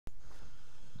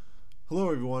Hello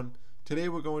everyone. Today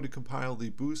we're going to compile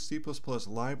the Boost C++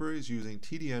 libraries using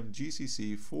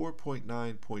tdm-gcc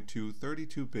 4.9.2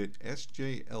 32-bit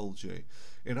SJLJ.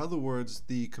 In other words,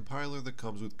 the compiler that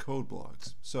comes with code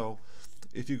blocks. So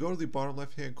if you go to the bottom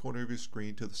left hand corner of your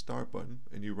screen to the start button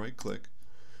and you right click,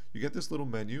 you get this little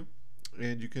menu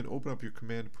and you can open up your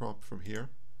command prompt from here.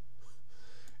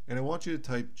 And I want you to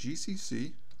type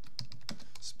gcc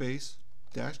space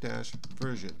 --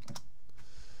 version.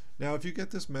 Now if you get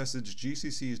this message,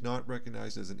 GCC is not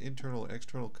recognized as an internal or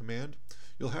external command,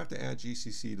 you'll have to add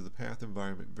GCC to the path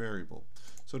environment variable.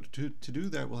 So to do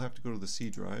that, we'll have to go to the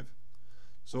C drive.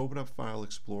 So open up File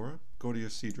Explorer, go to your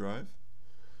C drive,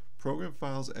 Program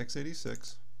Files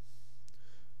x86,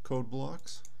 Code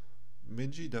Blocks,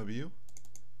 min.gw,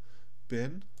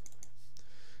 bin,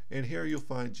 and here you'll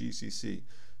find GCC.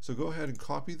 So go ahead and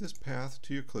copy this path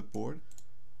to your clipboard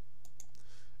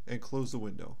and close the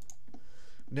window.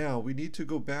 Now we need to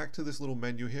go back to this little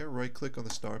menu here, right click on the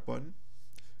start button,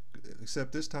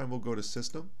 except this time we'll go to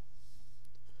System,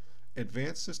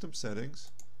 Advanced System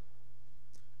Settings,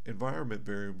 Environment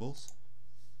Variables,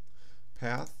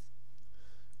 Path,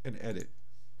 and Edit.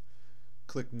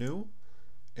 Click New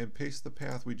and paste the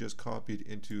path we just copied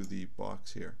into the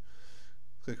box here.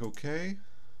 Click OK,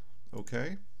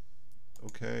 OK,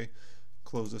 OK,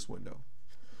 close this window.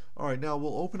 Alright, now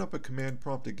we'll open up a command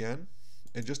prompt again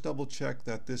and just double check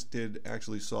that this did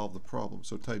actually solve the problem.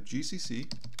 So type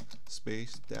gcc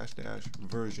space --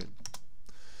 version.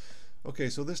 Okay,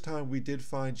 so this time we did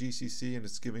find GCC and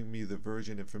it's giving me the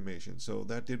version information, so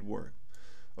that did work.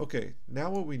 Okay, now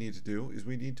what we need to do is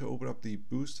we need to open up the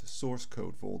Boost source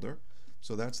code folder.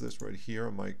 So that's this right here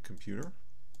on my computer.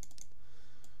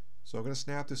 So I'm going to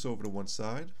snap this over to one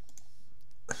side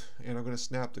and I'm going to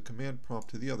snap the command prompt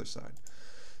to the other side.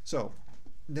 So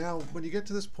now when you get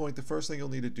to this point, the first thing you'll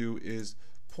need to do is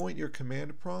point your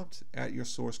command prompt at your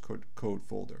source code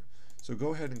folder. So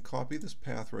go ahead and copy this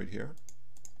path right here,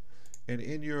 and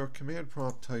in your command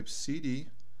prompt type cd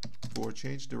for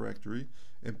change directory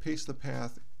and paste the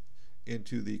path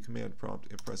into the command prompt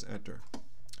and press enter.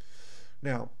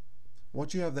 Now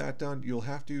once you have that done, you'll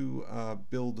have to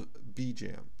build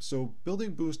bjam. So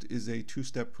building Boost is a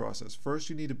two-step process. First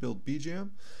you need to build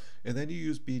bjam, and then you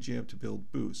use bjam to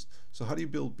build Boost. So how do you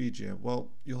build bjam?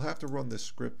 Well, you'll have to run this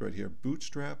script right here,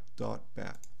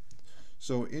 bootstrap.bat.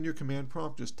 So in your command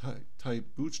prompt, just type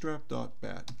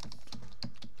bootstrap.bat.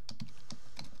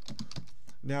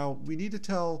 Now we need to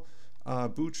tell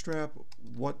Bootstrap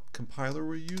what compiler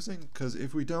we're using, because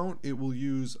if we don't, it will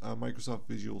use Microsoft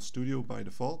Visual Studio by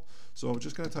default. So I'm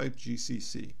just going to type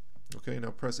GCC. Okay, now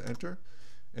press enter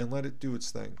and let it do its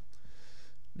thing.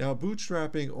 Now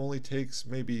bootstrapping only takes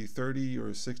maybe 30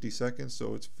 or 60 seconds,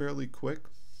 so it's fairly quick.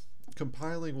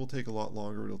 Compiling will take a lot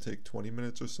longer, it'll take 20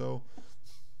 minutes or so.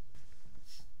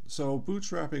 So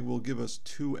bootstrapping will give us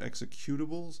two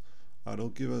executables. It'll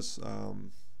give us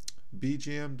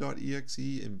bjam.exe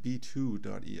and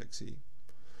b2.exe.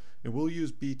 And we'll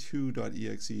use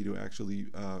b2.exe to actually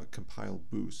compile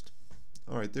Boost.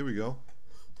 Alright, there we go.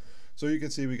 So you can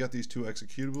see we got these two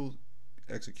executables,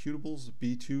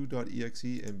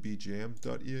 b2.exe and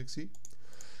bjam.exe.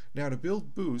 Now to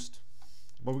build Boost,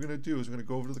 what we're going to do is we're going to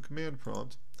go over to the command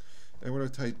prompt and we're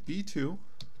going to type b2.exe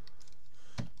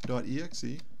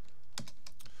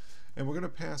and we're going to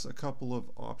pass a couple of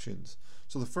options.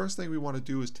 So the first thing we want to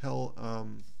do is tell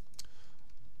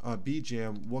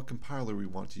bjam what compiler we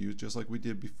want to use, just like we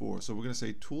did before. So we're going to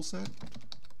say toolset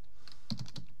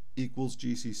equals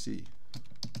GCC.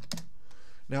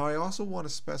 Now I also want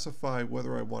to specify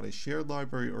whether I want a shared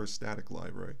library or a static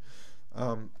library.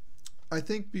 I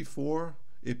think before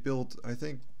it built, I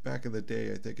think back in the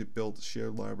day, I think it built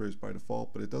shared libraries by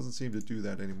default, but it doesn't seem to do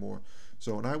that anymore.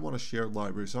 So, and I want a shared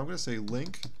library, so I'm going to say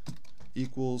link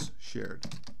equals shared.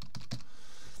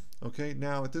 Okay,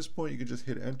 now at this point you can just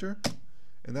hit enter,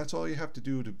 and that's all you have to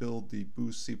do to build the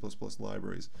Boost C++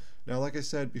 libraries. Now like I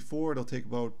said before, it'll take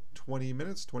about 20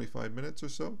 minutes, 25 minutes or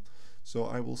so. So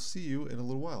I will see you in a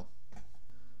little while.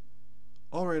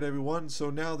 Alright everyone,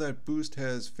 so now that Boost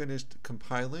has finished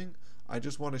compiling, I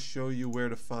just want to show you where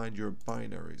to find your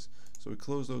binaries. So we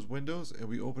close those windows and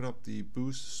we open up the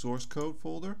Boost source code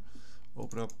folder.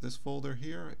 Open up this folder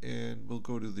here and we'll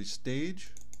go to the stage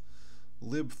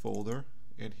lib folder,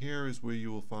 and here is where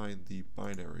you will find the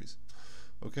binaries.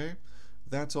 Okay,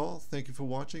 that's all. Thank you for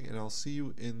watching and I'll see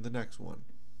you in the next one.